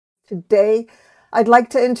Today, I'd like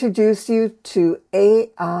to introduce you to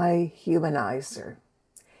AI Humanizer,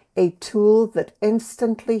 a tool that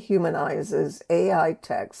instantly humanizes AI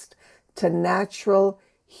text to natural,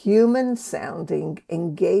 human-sounding,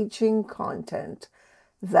 engaging content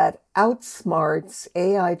that outsmarts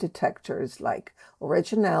AI detectors like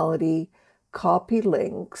originality, copy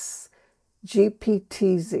links,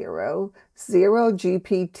 GPTZero, Zero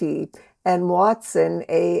GPT, and Watson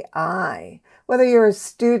AI. Whether you're a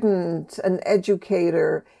student, an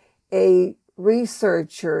educator, a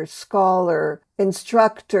researcher, scholar,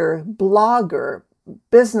 instructor, blogger,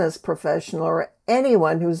 business professional, or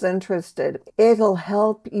anyone who's interested, it'll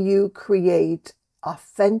help you create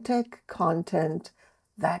authentic content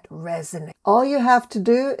that resonates. All you have to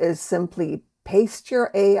do is simply paste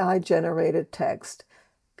your AI-generated text,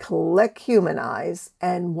 click Humanize,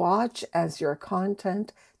 and watch as your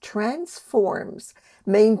content transforms,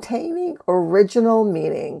 maintaining original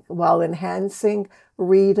meaning while enhancing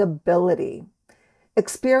readability.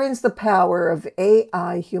 Experience the power of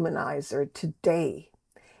AI Humanizer today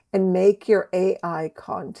and make your AI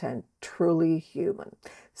content truly human.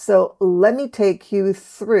 So let me take you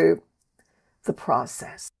through the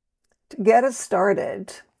process. To get us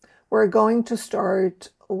started, we're going to start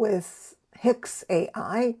with Hicks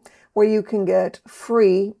AI, where you can get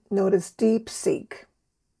free, notice DeepSeek.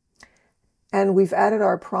 And we've added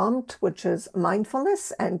our prompt, which is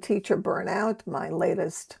mindfulness and teacher burnout, my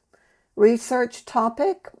latest research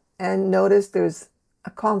topic. And notice there's a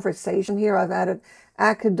conversation here. I've added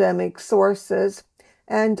academic sources,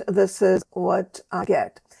 and this is what I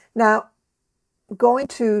get. Now, I'm going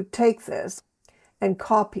to take this and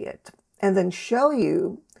copy it and then show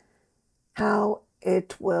you how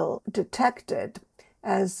it will detect it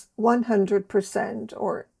as 100%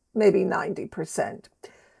 or maybe 90%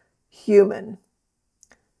 human.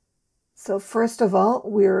 So first of all,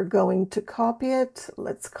 we're going to copy it.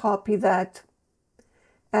 Let's copy that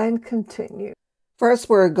and continue. First,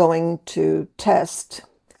 we're going to test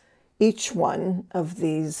each one of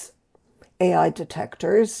these AI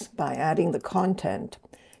detectors by adding the content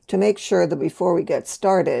to make sure that before we get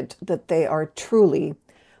started that they are truly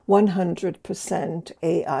 100%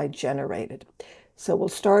 AI generated. So we'll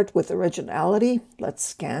start with originality. Let's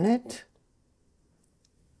scan it.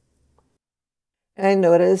 And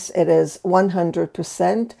notice it is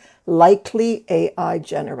 100% likely AI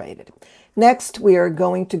generated. Next, we are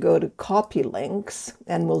going to go to copy links,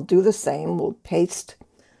 and we'll do the same. We'll paste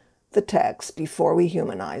the text before we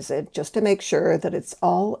humanize it, just to make sure that it's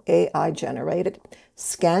all AI generated.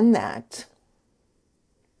 Scan that.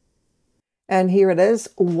 And here it is,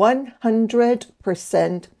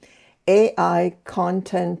 100% AI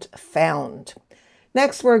content found.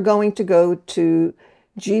 Next, we're going to go to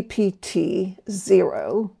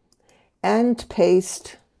GPTZero and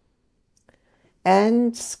paste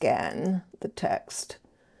and scan the text.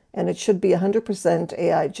 And it should be 100%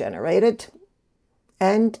 AI generated.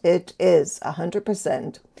 And it is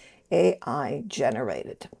 100% AI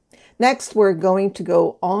generated. Next, we're going to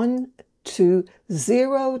go on to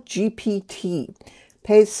Zero GPT,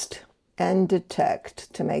 paste and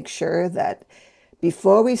detect to make sure that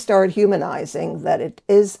before we start humanizing that it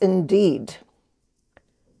is indeed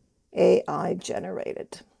AI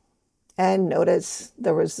generated. And notice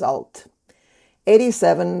the result,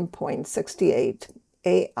 87.68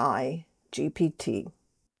 AI GPT.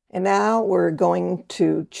 And now we're going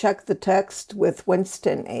to check the text with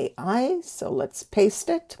Winston AI. So let's paste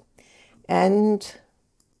it and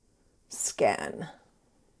scan.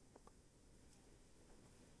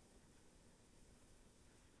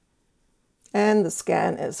 And the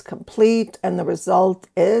scan is complete, and the result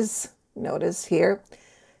is, notice here,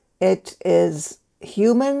 it is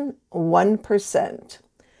human 1%,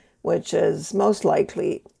 which is most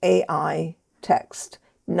likely AI text,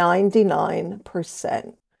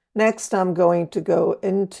 99%. Next, I'm going to go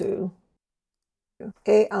into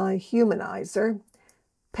AI Humanizer,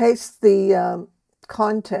 paste the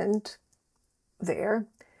content there.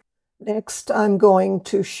 Next, I'm going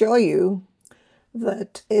to show you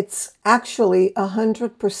that it's actually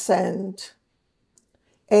 100%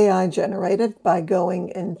 AI generated by going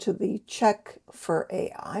into the check for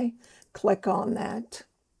AI. Click on that,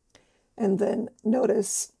 and then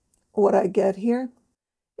notice what I get here.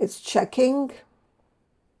 It's checking.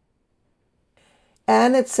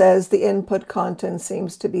 And it says the input content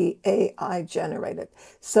seems to be AI generated.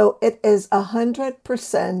 So it is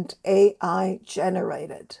 100% AI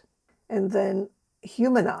generated. And then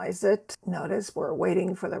humanize it. Notice we're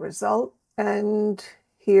waiting for the result. And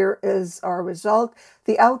Here is our result.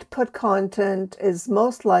 The output content is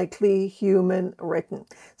most likely human written.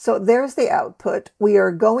 So there's the output. We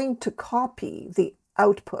are going to copy the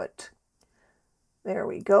output. There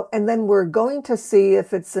we go. And then we're going to see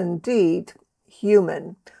if it's indeed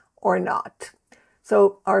human or not.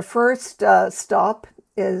 So our first stop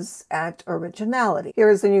is at originality.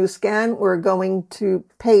 Here's a new scan. We're going to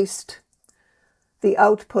paste the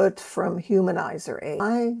output from Humanizer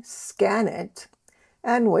AI, scan it,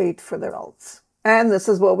 and wait for the results. And this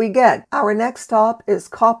is what we get. Our next stop is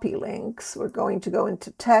copy links. We're going to go into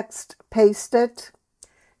text, paste it,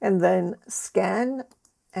 and then scan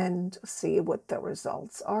and see what the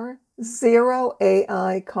results are. 0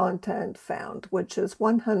 AI content found, which is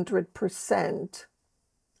 100%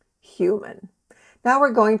 human. Now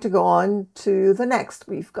we're going to go on to the next.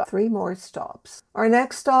 We've got 3 more stops. Our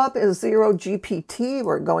next stop is 0 GPT.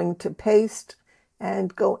 We're going to paste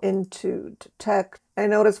and go into detect.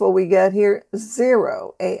 And notice what we get here,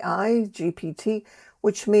 0 AI GPT,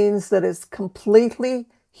 which means that it's completely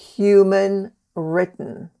human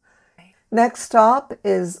written. Next stop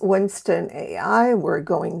is Winston AI. We're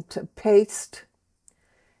going to paste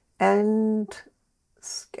and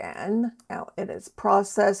scan. Now it is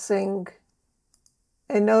processing.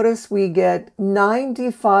 And notice we get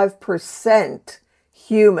 95%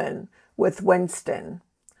 human with Winston.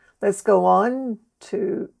 Let's go on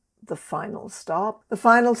to the final stop. The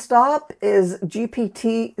final stop is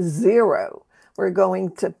GPTZero. We're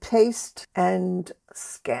going to paste and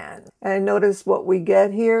scan. And notice what we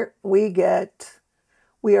get here. We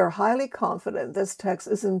are highly confident this text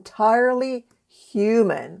is entirely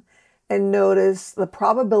human. And notice the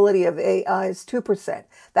probability of AI is 2%.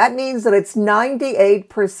 That means that it's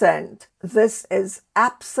 98%. This is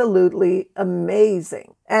absolutely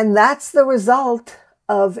amazing. And that's the result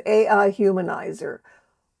of AI Humanizer.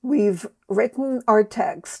 We've written our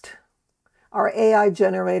text, our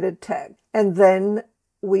AI-generated text, and then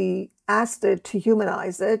we asked it to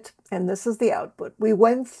humanize it, and this is the output. We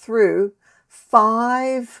went through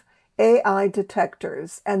 5 AI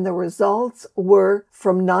detectors, and the results were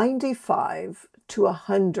from 95 to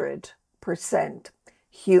 100%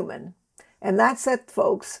 human. And that's it,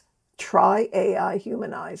 folks. Try AI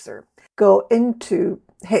Humanizer. Go into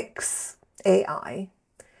Hicks AI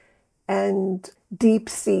and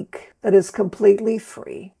DeepSeek, that is completely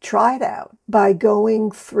free. Try it out by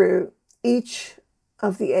going through each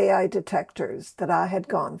of the AI detectors that I had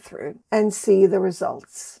gone through and see the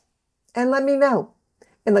results. And let me know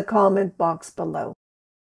in the comment box below.